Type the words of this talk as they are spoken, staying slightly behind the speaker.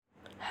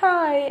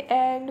Hi,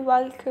 and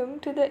welcome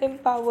to the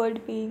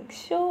Empowered Being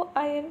Show.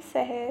 I am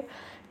Seher.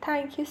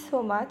 Thank you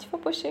so much for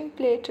pushing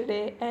play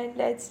today, and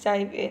let's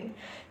dive in.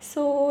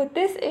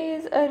 This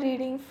is a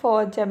reading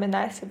for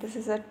Gemini. This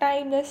is a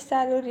timeless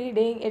tarot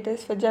reading. It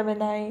is for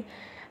Gemini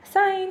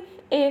sign.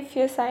 If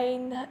your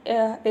sign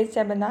is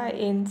Gemini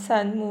in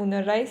Sun, Moon,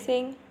 or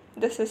Rising,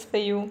 this is for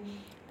you.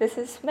 This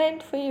is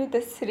meant for you.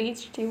 This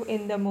reached you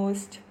in the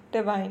most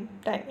divine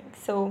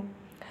timing.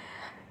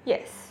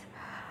 Yes.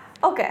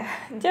 Okay,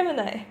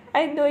 Gemini,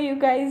 I know you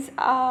guys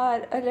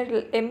are a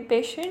little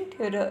impatient.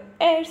 You're an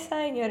air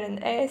sign, you're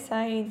an air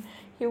sign,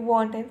 you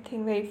want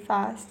everything very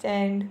fast,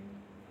 and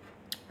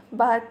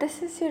but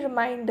this is a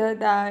reminder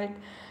that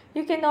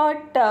you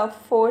cannot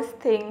force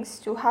things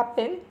to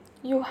happen.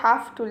 You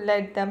have to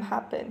let them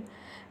happen.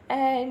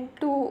 And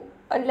to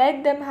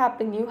let them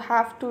happen, you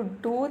have to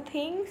do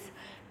things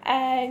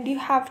and you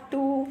have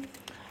to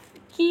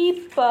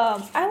keep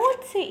I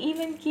won't say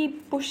even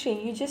keep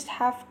pushing. You just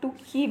have to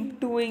keep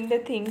doing the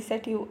things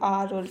that you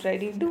are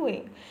already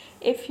doing.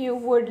 If you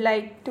would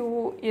like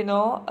to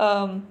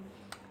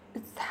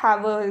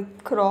have a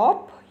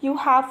crop, you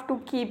have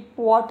to keep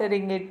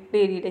watering it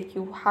daily. Like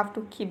you have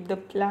to keep the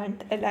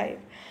plant alive,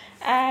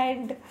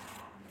 and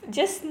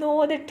just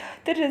know that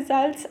the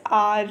results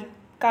are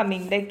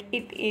coming. Like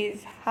it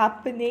is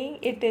happening,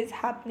 it is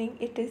happening,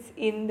 it is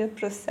in the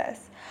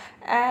process.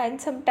 And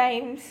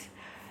sometimes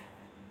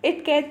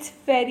it gets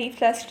very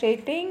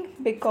frustrating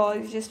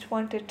because you just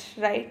want it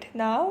right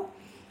now,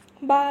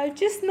 but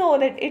just know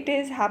that it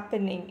is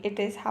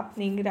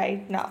happening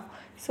right now.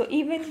 So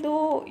even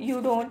though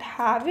you don't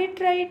have it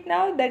right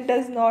now, that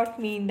does not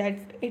mean that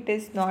it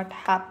is not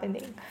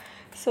happening.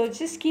 So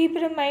just keep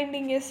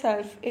reminding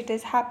yourself, it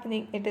is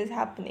happening, it is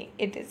happening,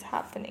 it is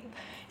happening.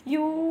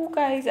 You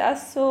guys are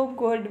so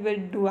good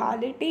with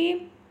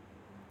duality,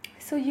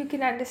 so you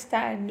can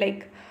understand,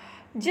 like,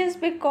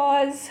 just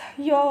because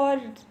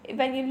you're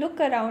when you look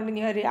around in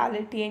your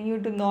reality and you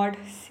do not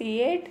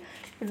see it,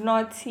 you do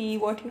not see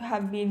what you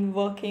have been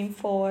working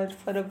for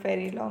a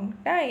very long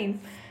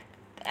time,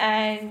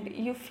 and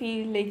you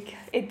feel like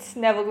it's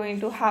never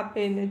going to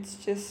happen. It's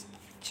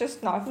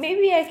just not.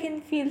 Maybe I can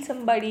feel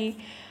somebody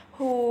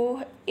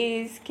who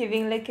is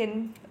giving like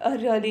a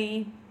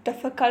really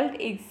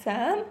difficult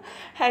exam,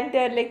 and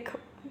they're like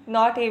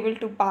not able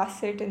to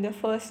pass it in the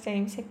first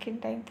time,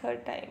 second time,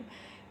 third time.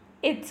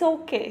 It's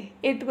okay,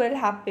 it will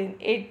happen.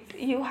 It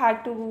You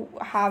had to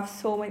have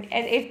so many,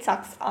 and it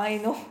sucks, I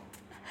know.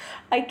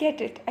 I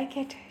get it,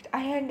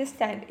 I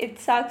understand. It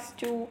sucks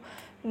to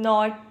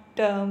not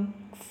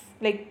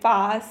like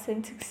pass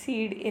and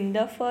succeed in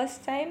the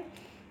first time,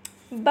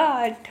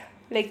 but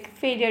like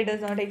failure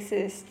does not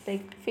exist.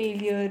 Like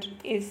failure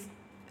is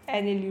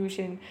an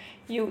illusion.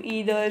 You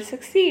either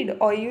succeed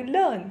or you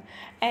learn,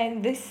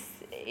 and this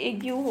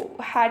you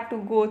had to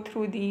go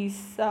through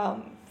these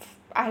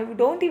I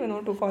don't even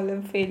know to call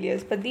them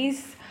failures, but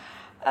these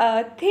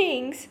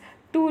things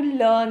to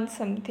learn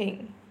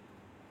something,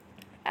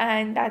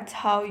 and that's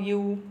how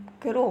you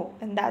grow,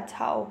 and that's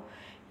how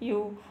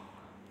you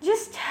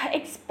just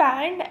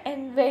expand.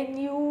 And when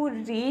you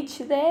reach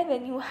there,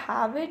 when you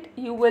have it,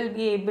 you will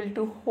be able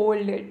to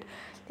hold it.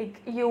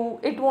 Like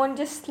it won't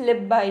just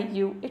slip by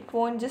you, it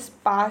won't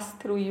just pass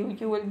through you.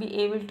 You will be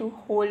able to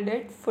hold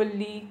it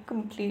fully,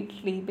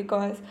 completely,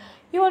 because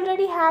you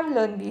already have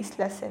learned these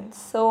lessons.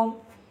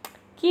 So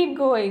keep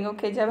going,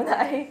 okay,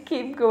 Gemini,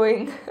 keep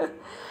going.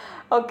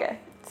 Okay,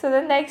 so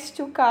the next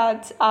two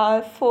cards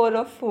are Four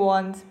of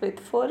Wands with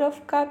Four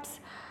of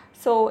Cups.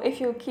 So if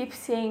you keep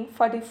seeing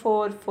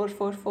 44,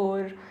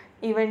 444,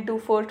 even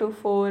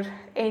 2424,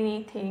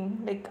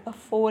 anything like a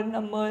phone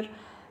number,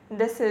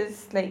 this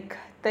is like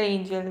the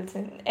angels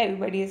and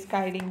everybody is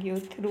guiding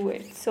you through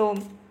it. So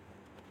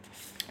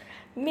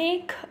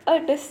make a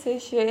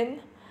decision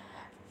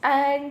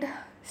and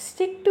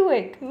stick to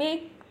it.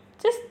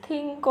 Just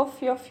think of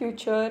your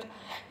future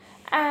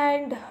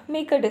and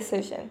make a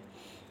decision.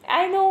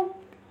 I know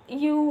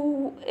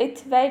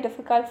it's very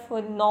difficult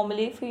for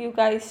normally for you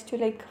guys to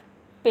like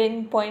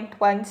pinpoint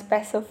one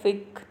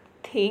specific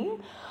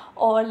thing,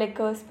 or like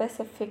a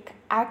specific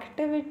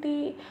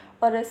activity,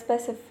 or a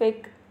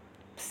specific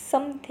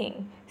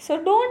something.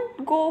 So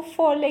don't go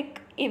for like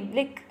if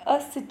like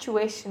a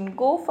situation,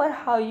 go for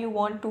how you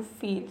want to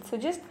feel. So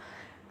just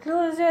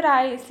close your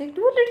eyes, like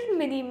do a little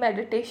mini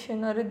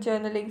meditation or a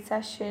journaling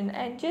session,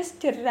 and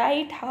just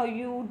write how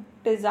you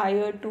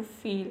desire to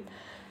feel.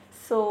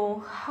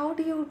 So how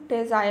do you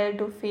desire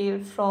to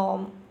feel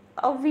from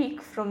a week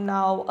from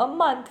now, a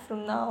month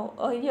from now,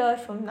 a year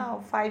from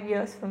now, 5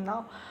 years from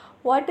now?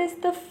 What is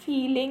the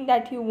feeling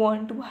that you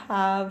want to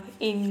have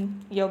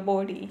in your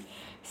body?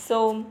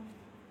 So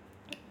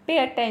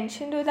pay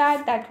attention to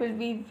that. That will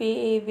be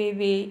way way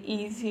way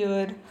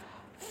easier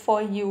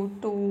for you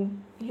to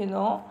you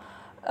know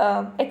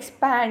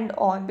expand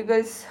on,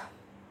 because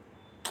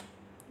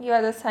you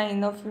are the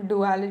sign of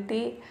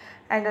duality,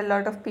 and a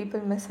lot of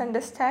people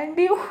misunderstand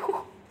you.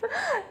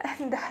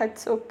 And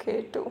that's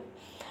okay too.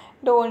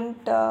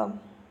 Don't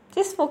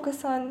just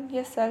focus on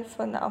yourself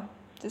for now.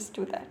 Just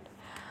do that.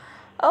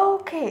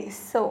 Okay,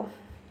 so,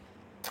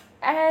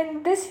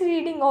 and this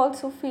reading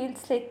also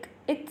feels like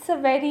it's a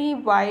very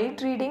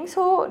wide reading,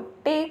 so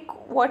take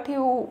what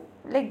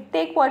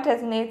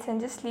resonates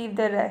and just leave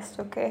the rest,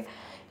 okay?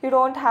 You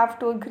don't have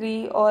to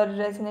agree or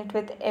resonate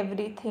with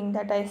everything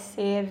that I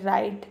say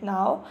right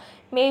now.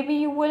 Maybe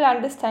you will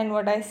understand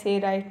what I say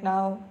right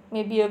now,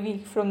 maybe a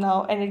week from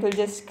now, and it will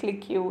just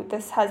click you.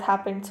 This has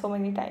happened so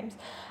many times.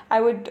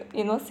 I would,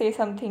 say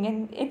something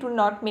and it would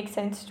not make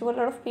sense to a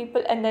lot of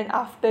people, and then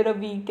after a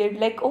week they'd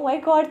like, oh my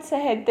god,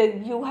 said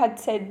that you had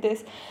said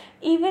this.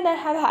 Even I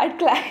have had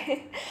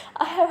clients,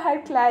 I have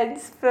had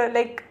clients for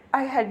like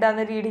I had done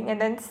a reading,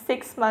 and then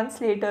 6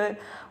 months later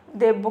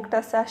they booked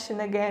a session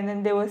again,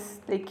 and they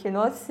was like,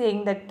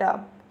 saying that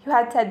you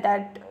had said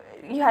that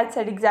you had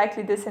said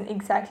exactly this and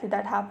exactly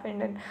that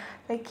happened, and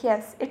like,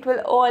 yes, it will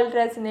all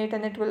resonate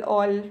and it will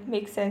all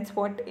make sense.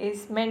 What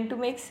is meant to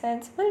make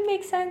sense will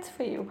make sense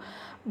for you,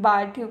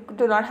 but you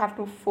do not have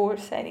to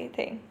force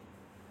anything.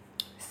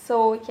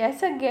 So,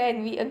 yes,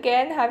 again, we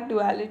again have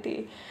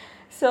duality.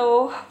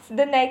 So,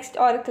 the next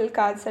oracle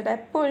cards that I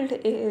pulled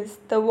is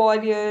the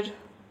warrior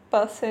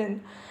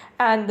person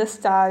and the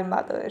star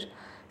mother.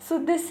 So,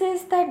 this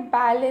is that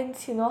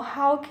balance,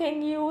 how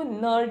can you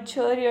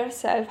nurture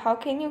yourself? How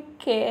can you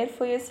care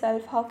for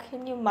yourself? How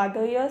can you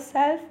mother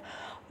yourself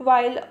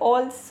while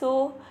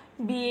also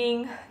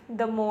being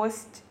the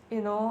most,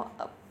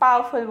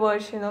 powerful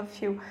version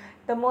of you,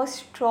 the most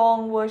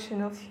strong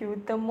version of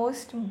you, the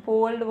most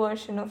bold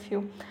version of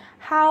you?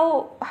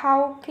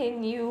 How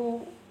can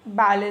you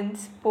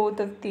balance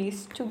both of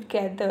these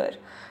together?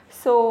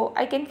 So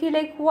I can feel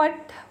like,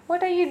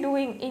 what are you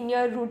doing in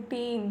your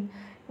routine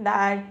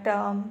that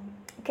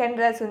can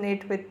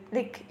resonate with,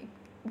 like,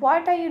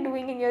 what are you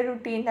doing in your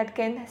routine that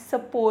can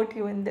support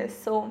you in this?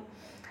 So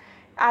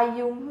are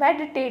you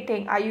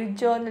meditating? Are you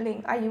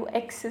journaling? Are you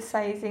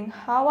exercising?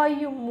 How are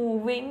you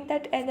moving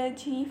that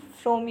energy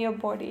from your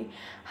body?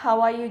 How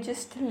are you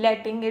just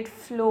letting it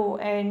flow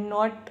and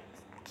not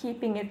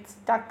keeping it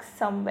stuck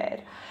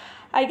somewhere?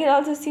 I can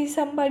also see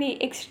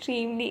somebody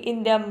extremely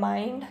in their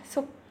mind.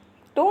 So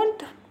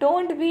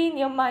don't be in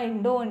your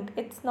mind. Don't.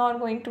 It's not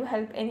going to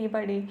help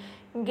anybody.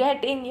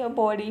 Get in your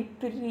body,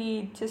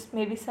 breathe, just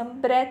maybe some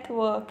breath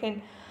work.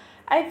 And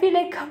I feel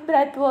like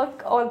breath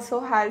work also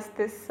has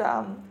this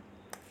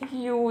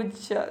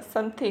huge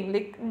something.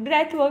 Like,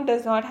 breath work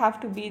does not have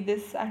to be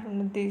this, I don't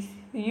know, this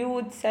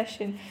huge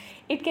session.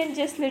 It can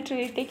just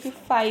literally take you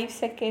 5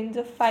 seconds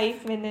or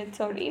 5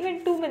 minutes or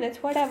even 2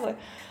 minutes, whatever.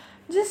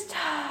 Just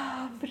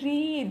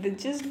breathe,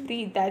 just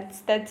breathe.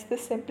 That's the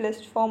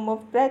simplest form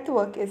of breath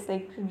work, is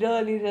like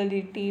really,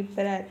 really deep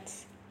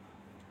breaths.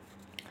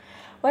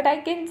 What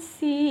I can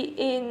see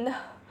in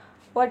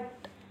what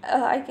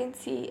I can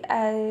see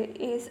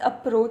is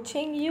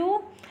approaching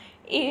you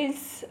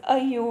is a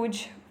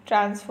huge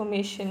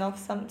transformation of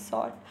some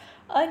sort,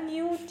 a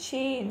new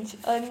change,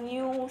 a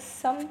new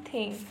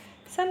something.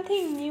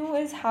 Something new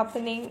is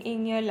happening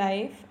in your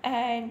life,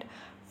 and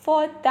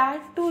for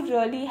that to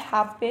really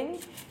happen,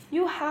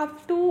 you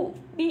have to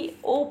be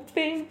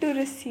open to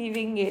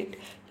receiving it.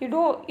 You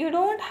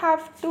don't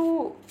have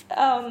to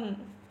um,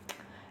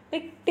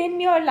 like,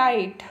 dim your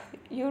light.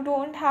 You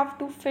don't have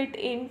to fit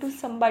into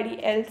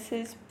somebody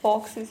else's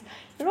boxes.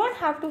 You don't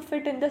have to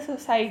fit in the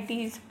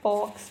society's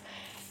box.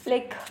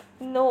 Like,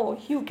 no,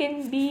 you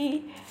can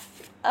be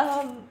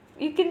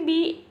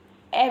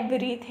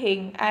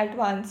everything at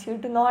once. You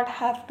do not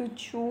have to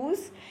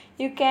choose.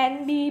 You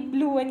can be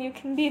blue and you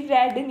can be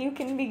red and you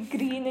can be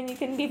green and you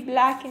can be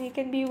black and you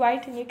can be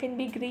white and you can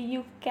be gray.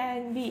 You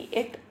can be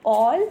it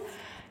all.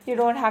 You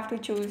don't have to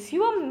choose.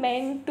 You are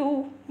meant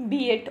to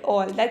be it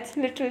all. That's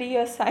literally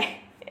your sign.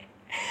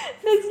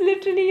 That's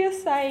literally your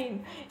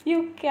sign.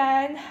 You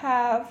can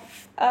have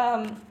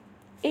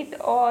it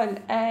all,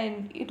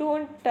 and it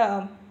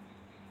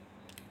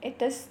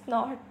does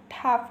not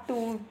have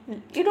to,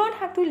 you don't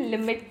have to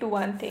limit to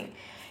one thing.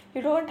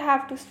 You don't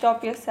have to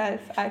stop yourself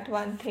at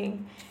one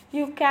thing.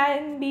 You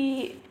can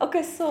be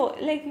okay. So,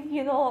 like,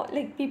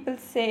 like people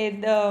say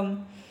the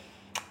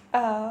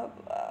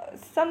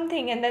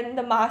something, and then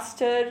the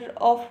master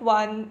of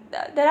one.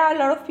 There are a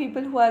lot of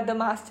people who are the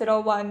master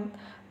of one,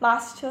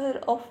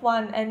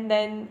 and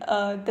then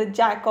the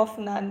jack of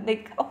none.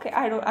 Like, okay,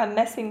 I'm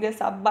messing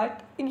this up,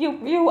 but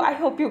I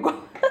hope you got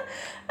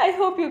I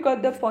hope you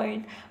got the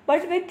point.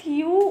 But with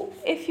you,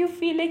 if you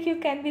feel like you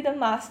can be the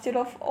master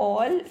of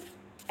all,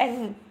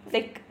 and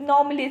like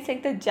normally it's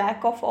like the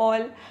jack of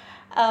all.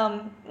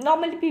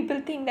 Normally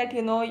people think that,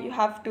 you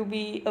have to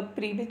be a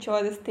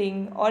premature this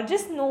thing, or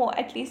just know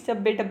at least a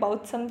bit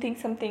about something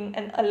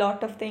and a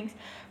lot of things.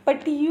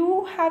 But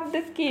you have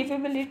the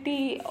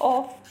capability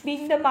of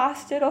being the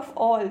master of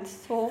all.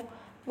 So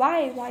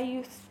why are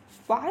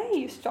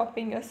you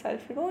stopping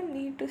yourself? You don't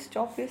need to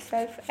stop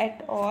yourself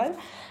at all.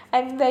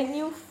 And when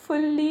you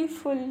fully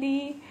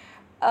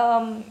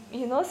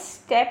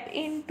step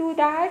into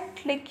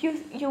that, like,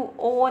 you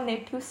own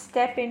it, you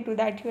step into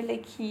that, you're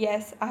like,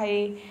 yes,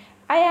 I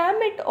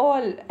am it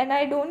all, and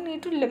I don't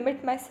need to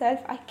limit myself.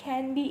 I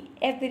can be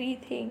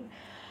everything.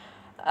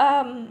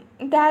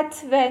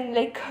 that's when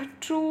like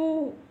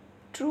true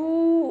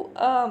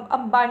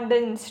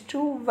abundance,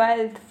 true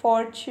wealth,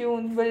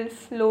 fortune will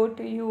flow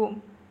to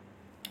you,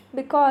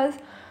 because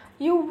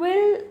you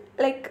will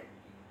like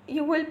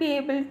you will be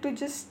able to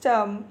just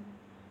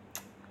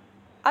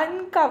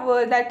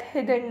uncover that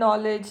hidden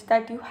knowledge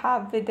that you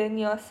have within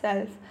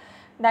yourself,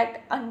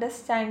 that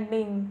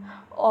understanding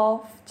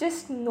of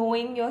just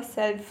knowing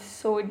yourself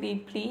so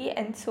deeply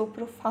and so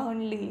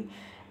profoundly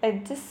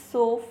and just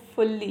so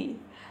fully.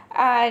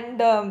 And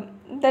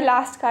the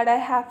last card I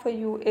have for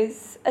you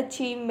is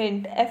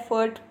achievement,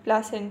 effort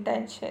plus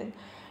intention.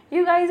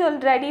 You guys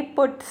already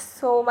put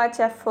so much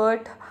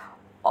effort,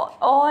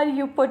 or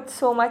you put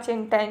so much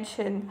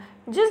intention.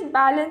 Just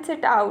balance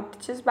it out,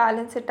 just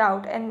balance it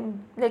out,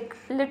 and like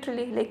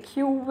literally like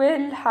you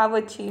will have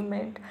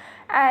achievement.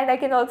 And I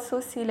can also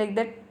see like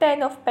the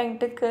 10 of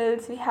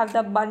pentacles, we have the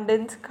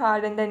abundance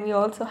card, and then we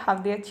also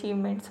have the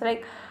achievement. So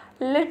like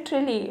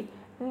literally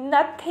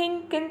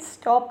nothing can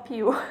stop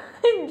you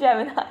in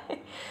Gemini.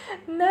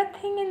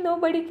 Nothing and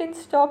nobody can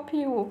stop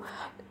you.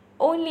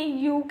 Only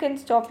you can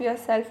stop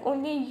yourself.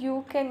 Only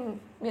you can,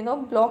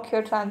 block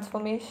your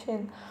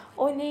transformation.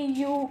 Only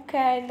you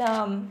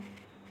can.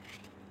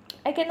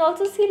 I can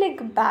also see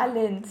like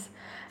balance,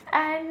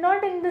 and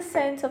not in the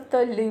sense of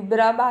the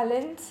Libra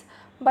balance,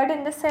 but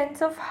in the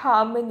sense of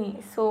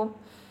harmony. So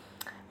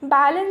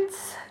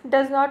balance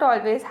does not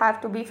always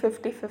have to be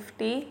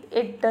 50-50.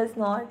 It does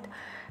not.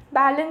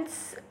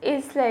 Balance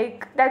is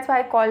like, that's why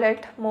I call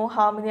it more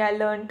harmony. I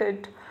learned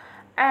it,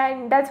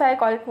 and that's why I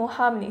call it more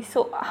harmony.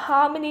 So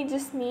harmony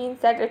just means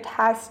that it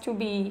has to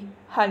be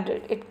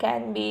 100. It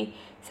can be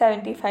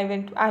 75,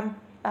 and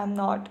I'm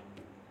not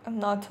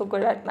so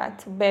good at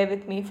math, so bear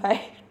with me if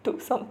I do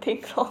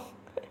something wrong.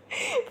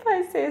 If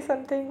I say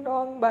something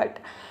wrong, but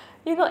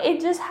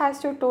it just has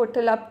to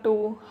total up to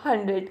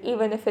 100,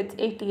 even if it's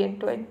 80 and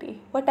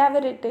 20, whatever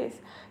it is.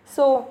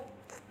 So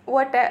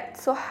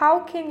so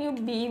how can you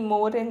be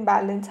more in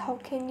balance? How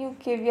can you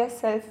give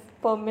yourself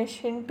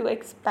permission to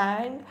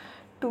expand,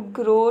 to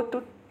grow,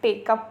 to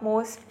take up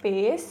more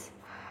space,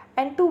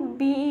 and to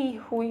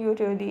be who you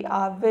really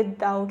are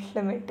without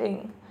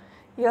limiting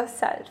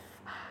yourself?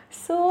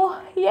 So,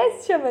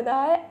 yes,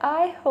 Gemini,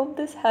 I hope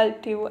this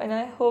helped you and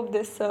I hope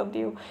this served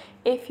you.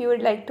 If you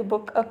would like to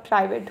book a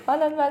private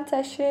one on one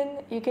session,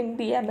 you can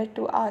DM it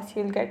to us,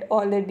 you'll get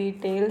all the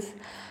details.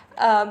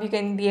 You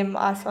can DM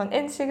us on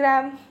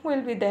Instagram,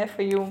 we'll be there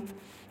for you.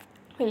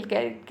 We'll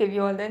give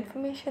you all the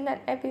information and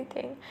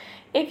everything.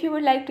 If you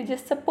would like to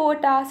just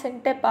support us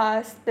and tip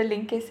us, the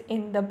link is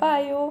in the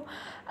bio.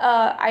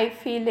 I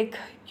feel like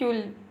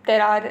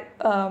there are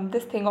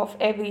this thing of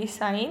every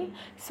sign.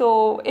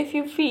 So if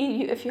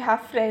you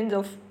have friends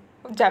of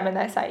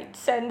Gemini side,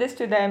 send this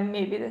to them.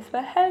 Maybe this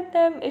will help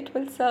them. It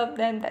will serve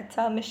them. That's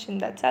our mission.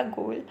 That's our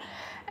goal.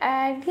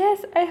 And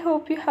yes, I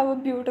hope you have a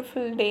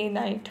beautiful day,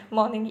 night,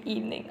 morning,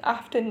 evening,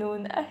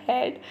 afternoon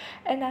ahead.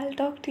 And I'll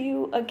talk to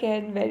you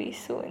again very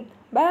soon.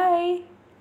 Bye.